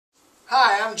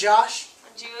Hi, I'm Josh.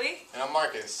 I'm Julie. And I'm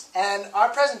Marcus. And our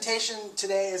presentation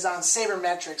today is on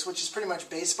Sabermetrics, which is pretty much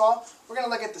baseball. We're going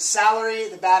to look at the salary,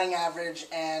 the batting average,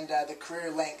 and the career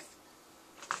length.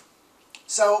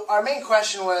 So our main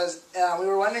question was, we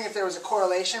were wondering if there was a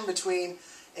correlation between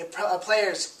a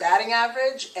player's batting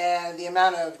average and the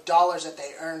amount of dollars that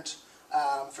they earned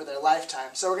for their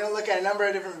lifetime. So we're going to look at a number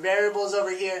of different variables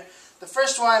over here. The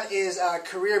first one is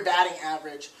career batting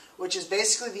average, which is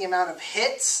basically the amount of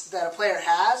hits that a player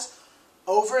has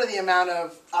over the amount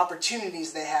of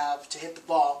opportunities they have to hit the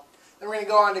ball. Then we're going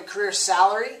to go on to career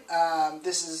salary.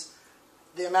 This is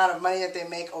the amount of money that they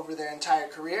make over their entire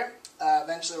career.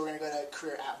 Eventually we're going to go to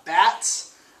career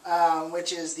at-bats,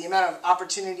 which is the amount of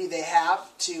opportunity they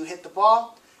have to hit the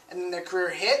ball. And then their career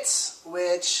hits,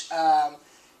 which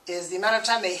is the amount of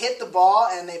time they hit the ball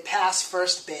and they pass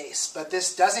first base. But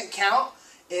this doesn't count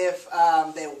if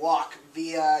they walk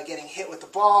via getting hit with the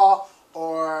ball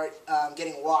or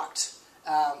getting walked.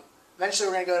 Eventually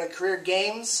we're going to go to career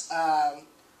games,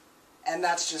 and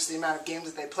that's just the amount of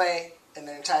games that they play in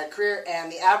their entire career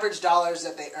and the average dollars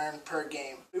that they earn per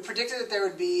game. We predicted that there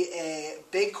would be a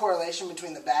big correlation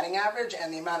between the batting average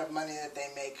and the amount of money that they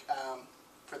make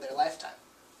for their lifetime.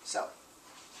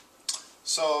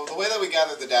 So the way that we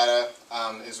gathered the data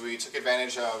is we took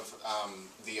advantage of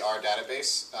the R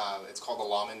database. It's called the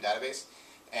Lawman database,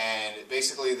 and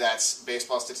basically that's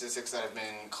baseball statistics that have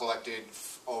been collected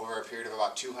over a period of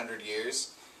about 200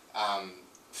 years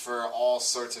for all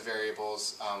sorts of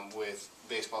variables with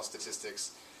baseball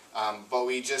statistics. But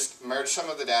we just merged some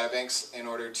of the data banks in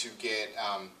order to get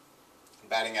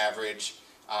batting average,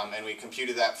 and we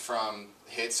computed that from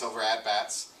hits over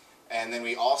at-bats. And then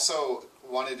we also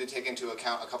wanted to take into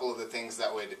account a couple of the things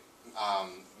that would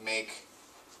make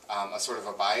a sort of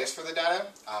a bias for the data,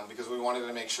 because we wanted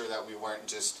to make sure that we weren't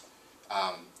just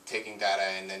taking data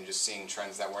and then just seeing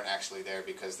trends that weren't actually there,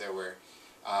 because there were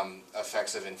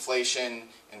effects of inflation,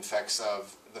 effects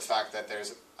of the fact that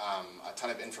there's a ton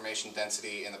of information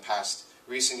density in the past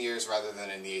recent years rather than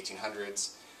in the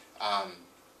 1800s,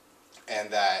 and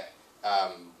that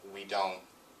we don't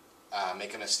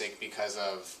make a mistake because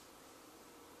of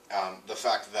the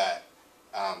fact that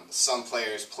some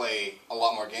players play a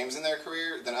lot more games in their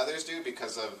career than others do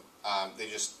because of they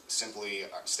just simply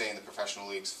stay in the professional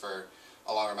leagues for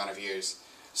a longer amount of years.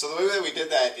 So the way that we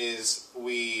did that is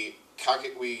we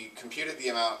computed the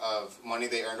amount of money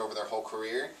they earned over their whole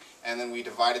career, and then we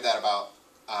divided that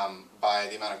by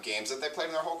the amount of games that they played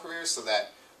in their whole career, so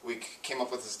that we came up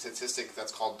with a statistic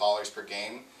that's called dollars per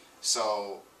game,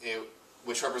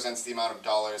 which represents the amount of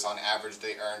dollars on average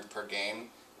they earned per game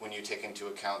when you take into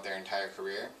account their entire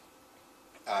career.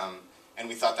 And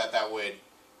we thought that that would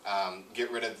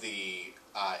get rid of the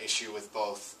issue with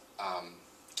both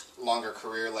longer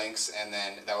career lengths, and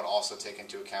then that would also take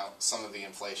into account some of the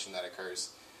inflation that occurs.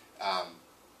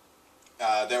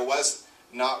 There was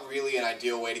not really an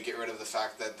ideal way to get rid of the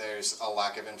fact that there's a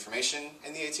lack of information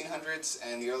in the 1800s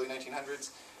and the early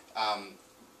 1900s,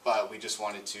 but we just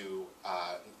wanted to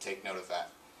take note of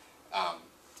that.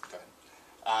 Go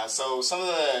ahead. So some of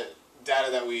the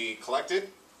data that we collected,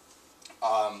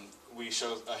 we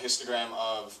showed a histogram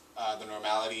of the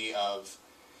normality of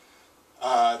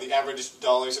the average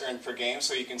dollars earned per game.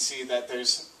 So you can see that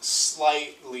there's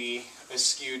slightly a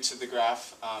skew to the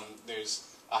graph. There's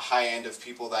a high end of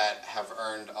people that have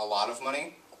earned a lot of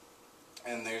money,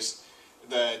 and there's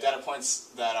the data points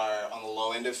that are on the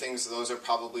low end of things. Those are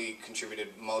probably contributed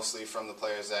mostly from the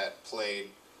players that played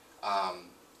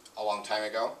a long time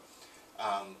ago.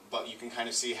 But you can kind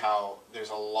of see how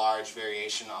there's a large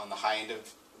variation on the high end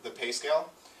of the pay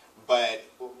scale. But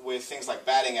with things like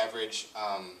batting average,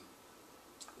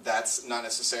 that's not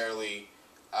necessarily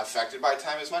affected by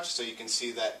time as much. So you can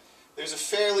see that there's a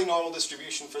fairly normal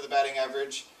distribution for the batting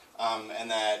average, and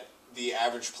that the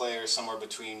average player is somewhere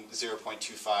between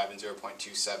 0.25 and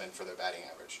 0.27 for their batting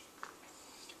average.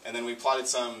 And then we plotted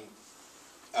some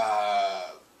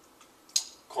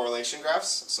correlation graphs,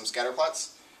 some scatter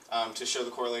plots, to show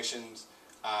the correlations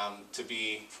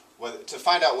to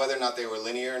find out whether or not they were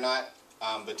linear or not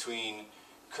between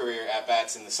career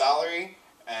at-bats and the salary,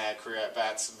 career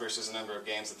at-bats versus the number of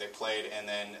games that they played, and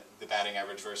then the batting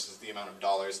average versus the amount of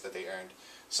dollars that they earned.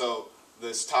 So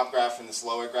this top graph and this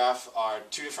lower graph are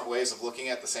two different ways of looking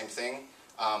at the same thing.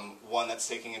 One that's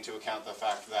taking into account the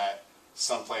fact that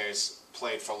some players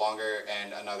played for longer,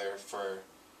 and another for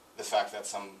the fact that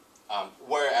some,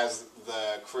 whereas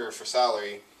the career for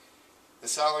salary, the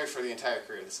salary for the entire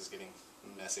career, this is getting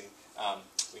messy.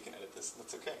 We can edit this,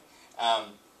 that's okay.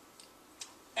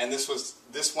 And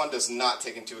this one does not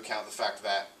take into account the fact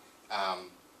that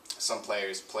some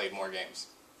players played more games.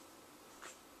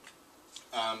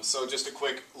 So just a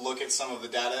quick look at some of the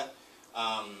data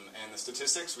and the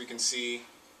statistics. We can see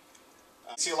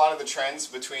a lot of the trends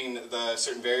between the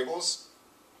certain variables.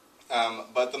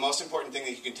 But the most important thing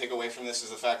that you can take away from this is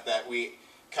the fact that we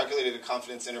calculated a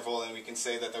confidence interval, and we can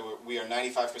say that we are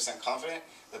 95% confident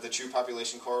that the true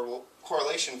population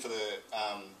correlation for the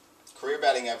career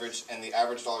batting average and the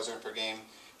average dollars earned per game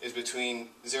is between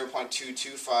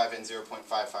 0.225 and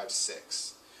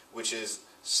 0.556, which is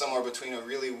somewhere between a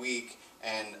really weak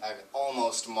and an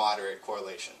almost moderate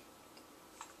correlation.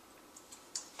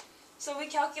 So we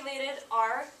calculated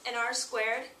R and R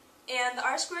squared, and the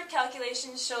R squared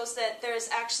calculation shows that there is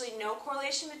actually no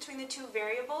correlation between the two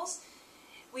variables.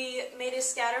 We made a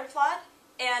scatter plot,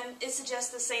 and it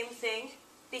suggests the same thing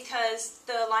because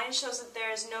the line shows that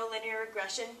there is no linear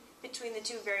regression between the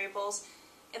two variables,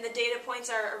 and the data points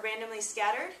are randomly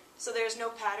scattered, so there is no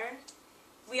pattern.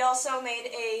 We also made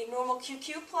a normal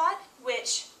QQ plot,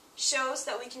 which shows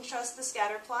that we can trust the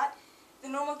scatter plot. The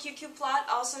normal QQ plot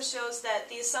also shows that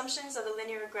the assumptions of the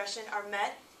linear regression are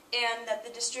met and that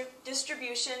the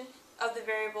distribution of the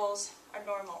variables are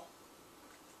normal.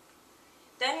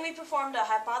 Then we performed a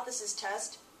hypothesis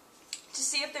test to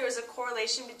see if there was a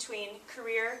correlation between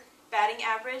career batting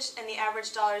average and the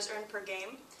average dollars earned per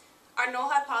game. Our null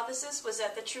hypothesis was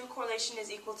that the true correlation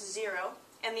is equal to 0,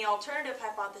 and the alternative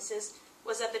hypothesis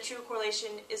was that the true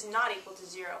correlation is not equal to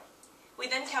 0. We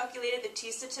then calculated the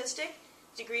t-statistic,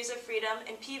 degrees of freedom,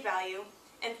 and p-value,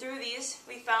 and through these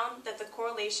we found that the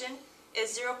correlation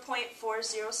is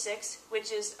 0.406,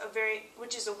 which is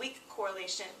a weak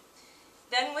correlation.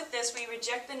 Then with this we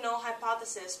reject the null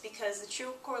hypothesis because the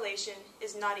true correlation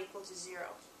is not equal to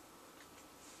 0.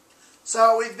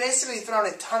 So we've basically thrown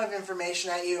a ton of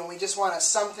information at you, and we just want to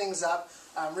sum things up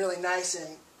really nice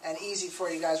and easy for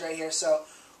you guys right here. So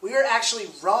we were actually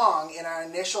wrong in our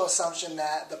initial assumption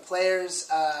that the players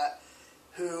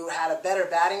who had a better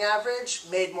batting average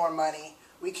made more money.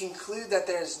 We conclude that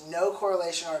there's no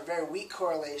correlation or a very weak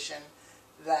correlation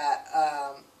that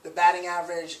the batting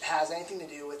average has anything to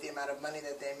do with the amount of money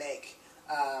that they make.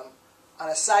 On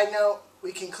a side note,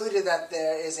 we concluded that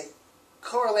there is a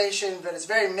correlation, but it's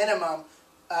very minimum,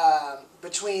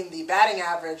 between the batting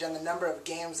average and the number of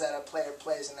games that a player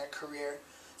plays in their career.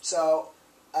 So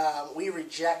we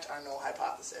reject our null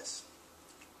hypothesis.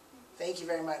 Thank you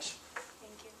very much.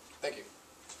 Thank you. Thank you.